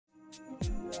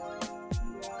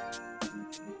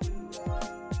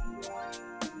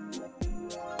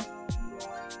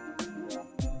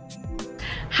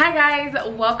Hi guys,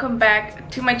 welcome back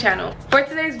to my channel. For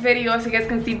today's video, as you guys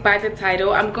can see by the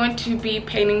title, I'm going to be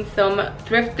painting some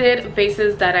thrifted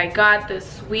vases that I got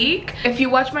this week. If you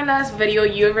watched my last video,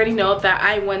 you already know that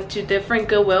I went to different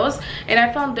Goodwills and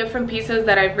I found different pieces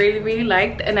that I really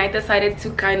liked, and I decided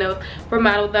to kind of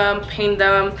remodel them, paint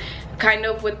them, kind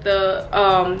of with the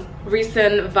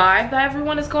recent vibe that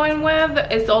everyone is going with.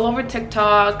 It's all over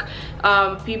TikTok,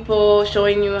 people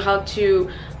showing you how to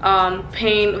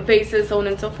paint vases, so on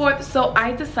and so forth. So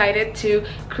I decided to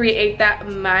create that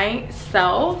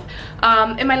myself.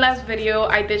 In my last video,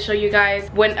 I did show you guys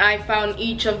when I found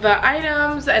each of the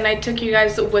items, and I took you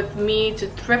guys with me to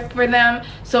thrift for them.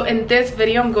 So in this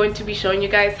video, I'm going to be showing you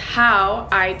guys how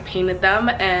I painted them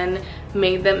and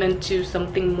made them into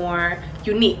something more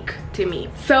unique to me.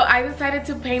 So I decided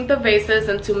to paint the vases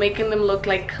into making them look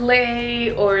like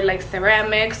clay or like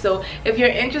ceramic. So if you're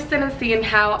interested in seeing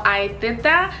how I did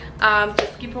that,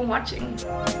 just keep on watching.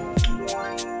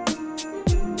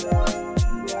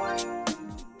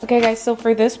 Okay guys, so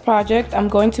for this project I'm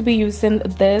going to be using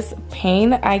this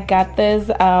paint. I got this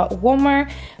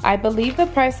Walmart. I believe the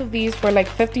price of these were like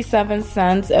 57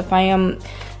 cents. If I am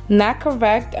not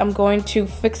correct, I'm going to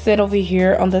fix it over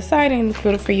here on the side and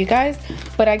include it for you guys.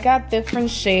 But I got different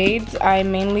shades. I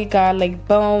mainly got like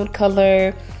bone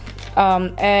color,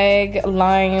 egg,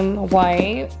 lime,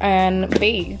 white, and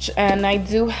beige. And I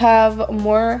do have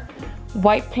more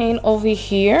white paint over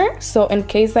here, so in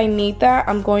case I need that,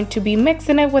 I'm going to be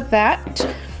mixing it with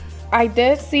that. I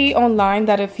did see online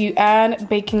that if you add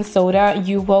baking soda,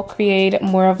 you will create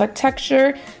more of a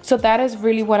texture. So that is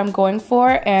really what I'm going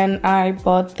for. And I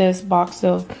bought this box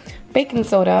of baking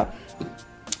soda.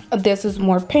 This is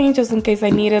more paint just in case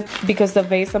I need it, because the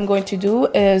vase I'm going to do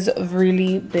is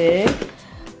really big.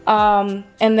 And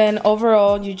then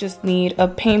overall, you just need a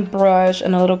paintbrush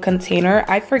and a little container.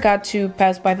 I forgot to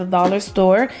pass by the dollar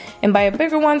store and buy a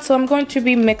bigger one. So I'm going to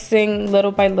be mixing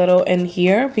little by little in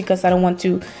here because I don't want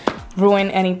to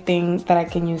ruin anything that I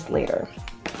can use later.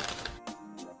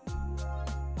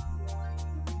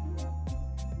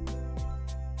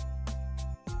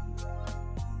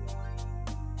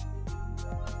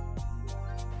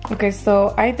 Okay,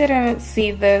 so I didn't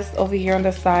see this over here on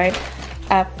the side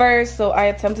at first, so I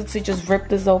attempted to just rip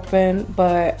this open,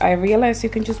 but I realized you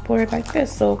can just pour it like this.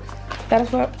 So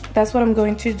that's what I'm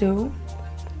going to do.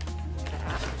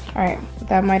 All right,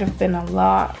 that might have been a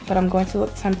lot, but I'm going to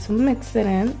attempt to mix it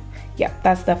in. Yeah,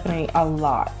 that's definitely a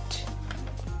lot.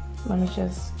 Let me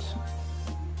just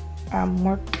add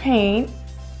more paint.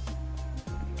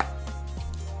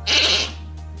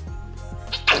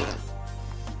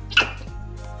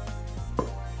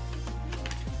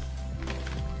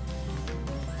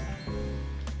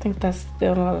 I think that's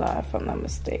still a lot if I'm not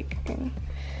mistaken.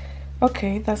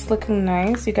 Okay, that's looking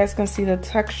nice. You guys can see the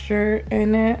texture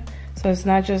in it. So it's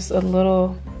not just a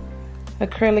little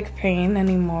acrylic paint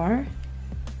anymore.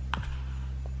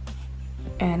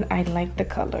 And I like the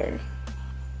color.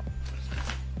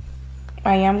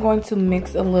 I am going to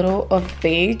mix a little of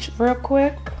beige real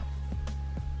quick.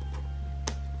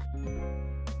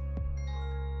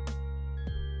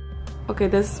 Okay,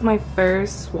 this is my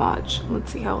first swatch.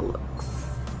 Let's see how it looks.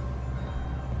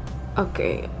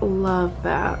 Okay, love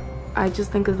that. I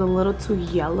just think it's a little too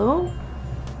yellow.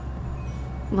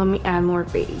 Let me add more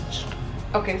beige.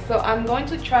 Okay, so I'm going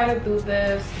to try to do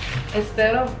this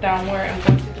instead of downward. I'm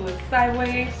going to do it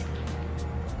sideways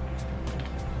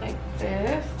like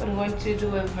this. I'm going to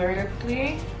do it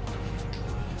vertically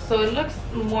so it looks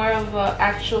more of an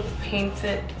actual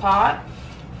painted pot.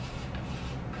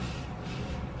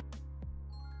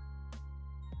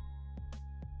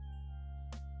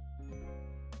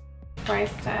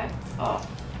 Price tag off.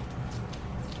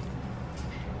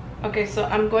 Okay, so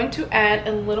I'm going to add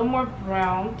a little more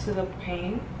brown to the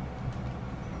paint.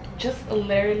 Just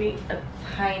literally a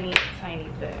tiny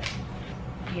bit.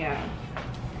 Yeah.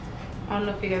 I don't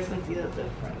know if you guys can see the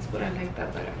difference, but I like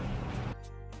that better.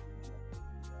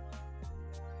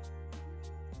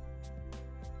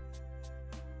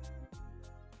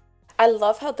 I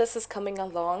love how this is coming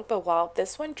along, but while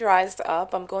this one dries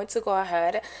up, I'm going to go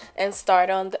ahead and start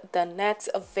on the next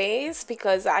vase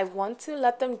because I want to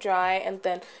let them dry and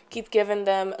then keep giving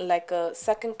them like a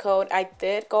second coat. I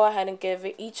did go ahead and give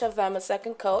each of them a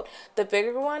second coat. The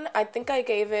bigger one, I think I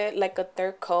gave it like a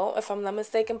third coat if I'm not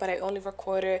mistaken, but I only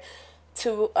recorded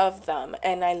two of them,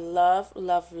 and I love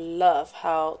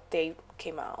how they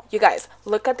came out. You guys,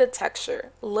 look at the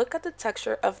texture. Look at the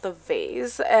texture of the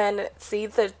vase, and see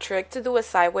the trick to do it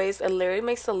sideways. It literally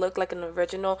makes it look like an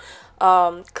original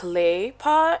clay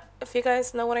pot, if you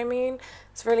guys know what I mean.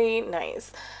 It's really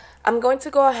nice. I'm going to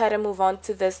go ahead and move on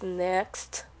to this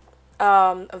next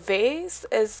vase.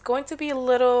 Is going to be a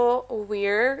little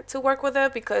weird to work with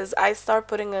it because I start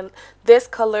putting in this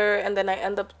color and then I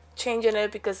end up changing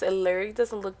it because it literally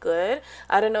doesn't look good.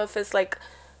 I don't know if it's like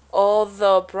all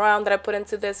the brown that I put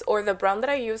into this, or the brown that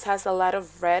I use has a lot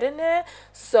of red in it,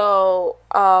 so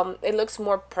it looks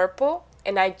more purple,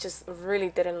 and I just really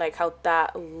didn't like how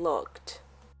that looked.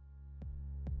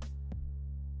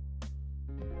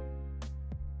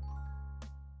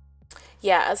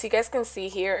 Yeah, as you guys can see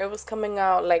here, it was coming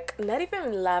out like not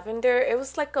even lavender, it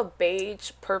was like a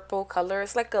beige purple color.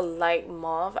 It's like a light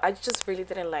mauve. I just really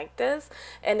didn't like this,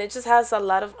 and it just has a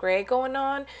lot of gray going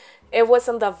on. It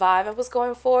wasn't the vibe I was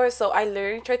going for, so I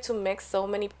literally tried to mix so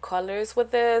many colors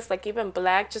with this, like even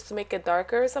black, just to make it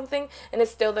darker or something, and it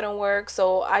still didn't work.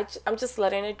 So I'm just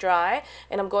letting it dry,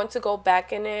 and I'm going to go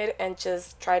back in it and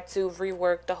just try to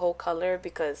rework the whole color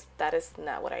because that is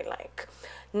not what I like.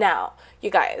 Now, you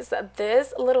guys,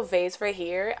 this little vase right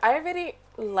here, I already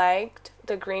liked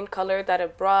the green color that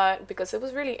it brought because it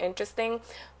was really interesting.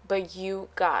 But you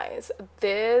guys,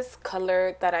 this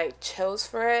color that I chose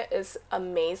for it is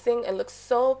amazing. It looks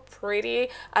so pretty.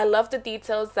 I love the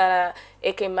details that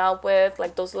it came out with,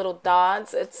 like those little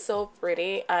dots. It's so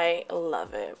pretty. I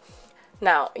love it.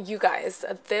 Now, you guys,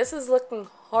 this is looking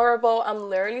horrible. I'm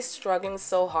literally struggling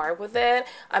so hard with it.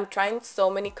 I'm trying so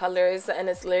many colors, and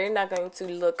it's literally not going to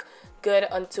look good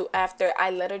until after I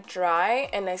let it dry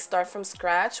and I start from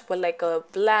scratch with like a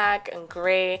black and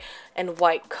gray and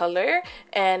white color,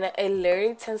 and it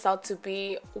literally turns out to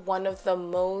be one of the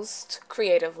most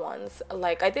creative ones.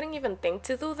 Like, I didn't even think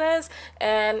to do this,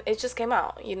 and it just came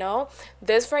out, you know.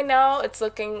 This right now, it's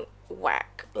looking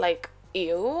whack, like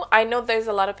ew. I know there's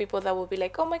a lot of people that will be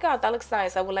like, oh my god, that looks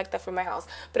nice, I would like that for my house.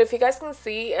 But if you guys can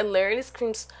see, it literally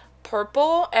screams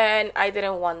purple, and I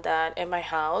didn't want that in my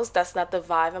house. That's not the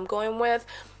vibe I'm going with.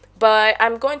 But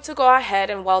I'm going to go ahead,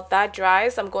 and while that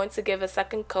dries, I'm going to give a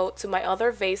second coat to my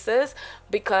other vases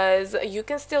because you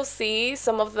can still see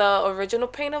some of the original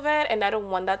paint of it, and I don't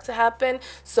want that to happen.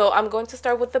 So I'm going to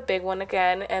start with the big one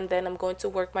again, and then I'm going to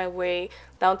work my way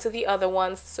down to the other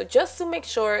ones, so just to make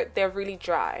sure they're really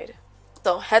dried.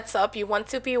 So heads up, you want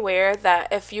to be aware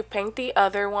that if you paint the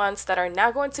other ones that are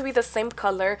not going to be the same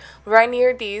color right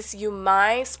near these, you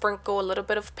might sprinkle a little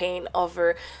bit of paint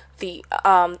over the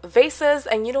vases,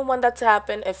 and you don't want that to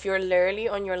happen if you're literally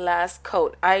on your last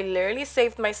coat. I literally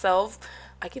saved myself.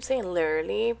 I keep saying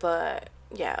literally, but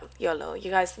yeah, YOLO,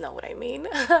 you guys know what I mean.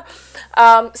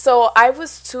 So I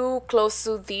was too close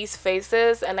to these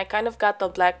faces, and I kind of got the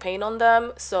black paint on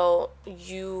them, so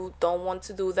you don't want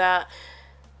to do that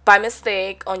by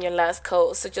mistake on your last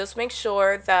coat. So just make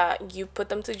sure that you put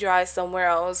them to dry somewhere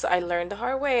else. I learned the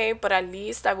hard way, but at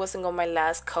least I wasn't on my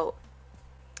last coat.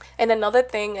 And another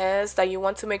thing is that you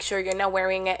want to make sure you're not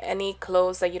wearing any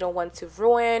clothes that you don't want to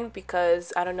ruin,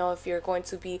 because I don't know if you're going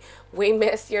to be way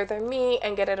messier than me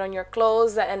and get it on your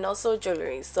clothes, and also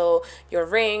jewelry, so your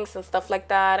rings and stuff like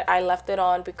that. I left it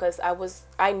on because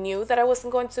I knew that I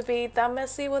wasn't going to be that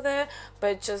messy with it,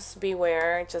 but just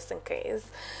beware just in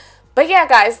case. But yeah,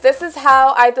 guys, this is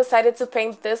how I decided to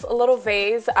paint this little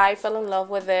vase. I fell in love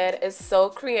with it. It's so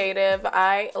creative.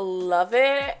 I love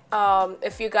it.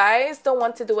 If you guys don't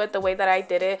want to do it the way that I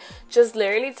did it, just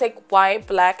literally take white,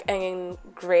 black, and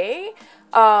gray,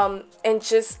 and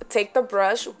just take the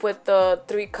brush with the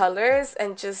 3 colors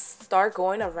and just start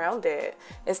going around it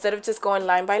instead of just going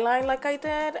line by line like I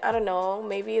did. I don't know,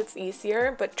 maybe it's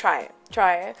easier, but try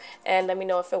it and let me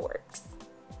know if it works.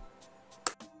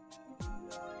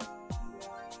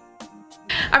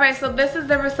 Alright, so this is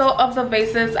the result of the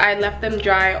vases. I left them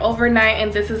dry overnight,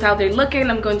 and this is how they're looking.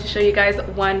 I'm going to show you guys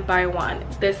one by one.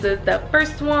 This is the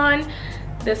first one.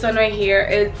 This one right here,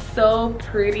 it's so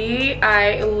pretty.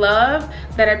 I love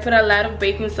that I put a lot of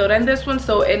baking soda in this one,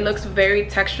 so it looks very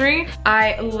textury.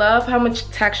 I love how much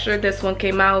texture this one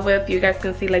came out with. You guys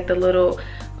can see like the little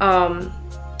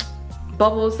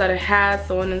bubbles that it has,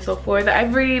 so on and so forth. I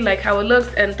really like how it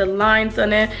looks, and the lines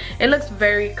on it, it looks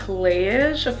very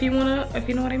clayish, if you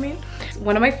know what I mean.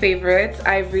 One of my favorites.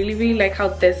 I really like how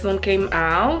this one came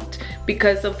out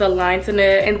because of the lines in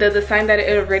it and the design that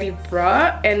it already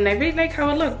brought, and I really like how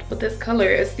it looked with this color.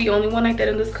 It's the only one I did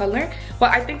in this color.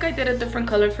 Well, I think I did a different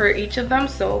color for each of them,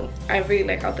 so I really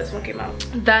like how this one came out.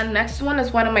 The next one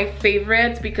is one of my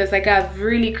favorites because I got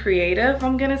really creative,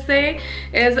 I'm gonna say,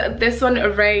 is this one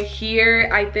right here.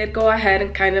 I did go ahead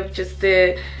and kind of just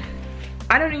did,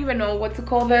 I don't even know what to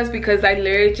call this because I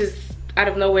literally just out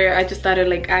of nowhere I just started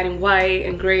like adding white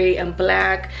and gray and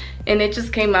black, and it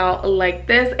just came out like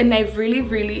this, and I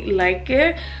really like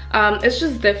it. It's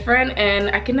just different,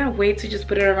 and I cannot wait to just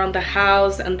put it around the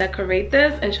house and decorate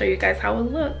this and show you guys how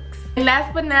it looks. And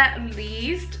last but not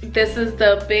least, this is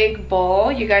the big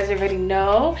ball. You guys already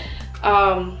know.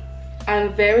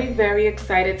 I'm very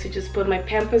excited to just put my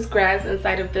pampas grass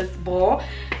inside of this ball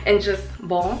and just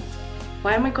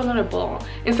why am I calling it a ball?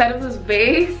 Inside of this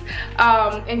vase,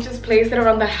 and just place it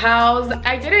around the house.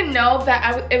 I didn't know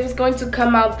that it was going to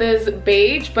come out this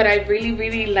beige, but I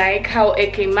really like how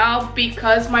it came out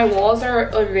because my walls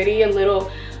are already a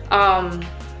little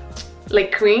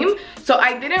like cream. So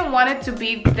I didn't want it to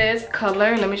be this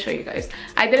color. Let me show you guys.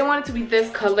 I didn't want it to be this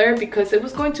color because it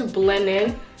was going to blend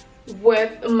in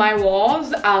with my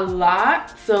walls a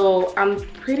lot. So I'm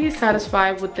pretty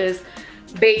satisfied with this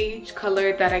beige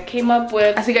color that I came up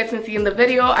with. As you guys can see in the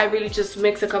video, I really just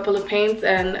mixed a couple of paints,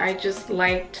 and I just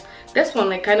liked this one,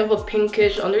 like kind of a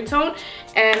pinkish undertone,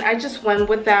 and I just went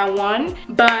with that one.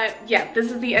 But yeah,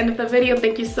 this is the end of the video.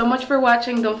 Thank you so much for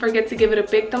watching. Don't forget to give it a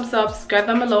big thumbs up, subscribe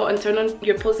down below, and turn on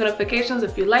your post notifications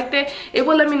if you liked it. It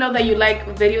will let me know that you like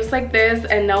videos like this,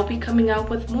 and I'll be coming out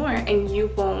with more and you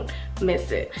won't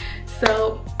miss it.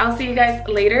 So I'll see you guys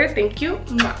later. Thank you.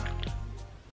 Mwah.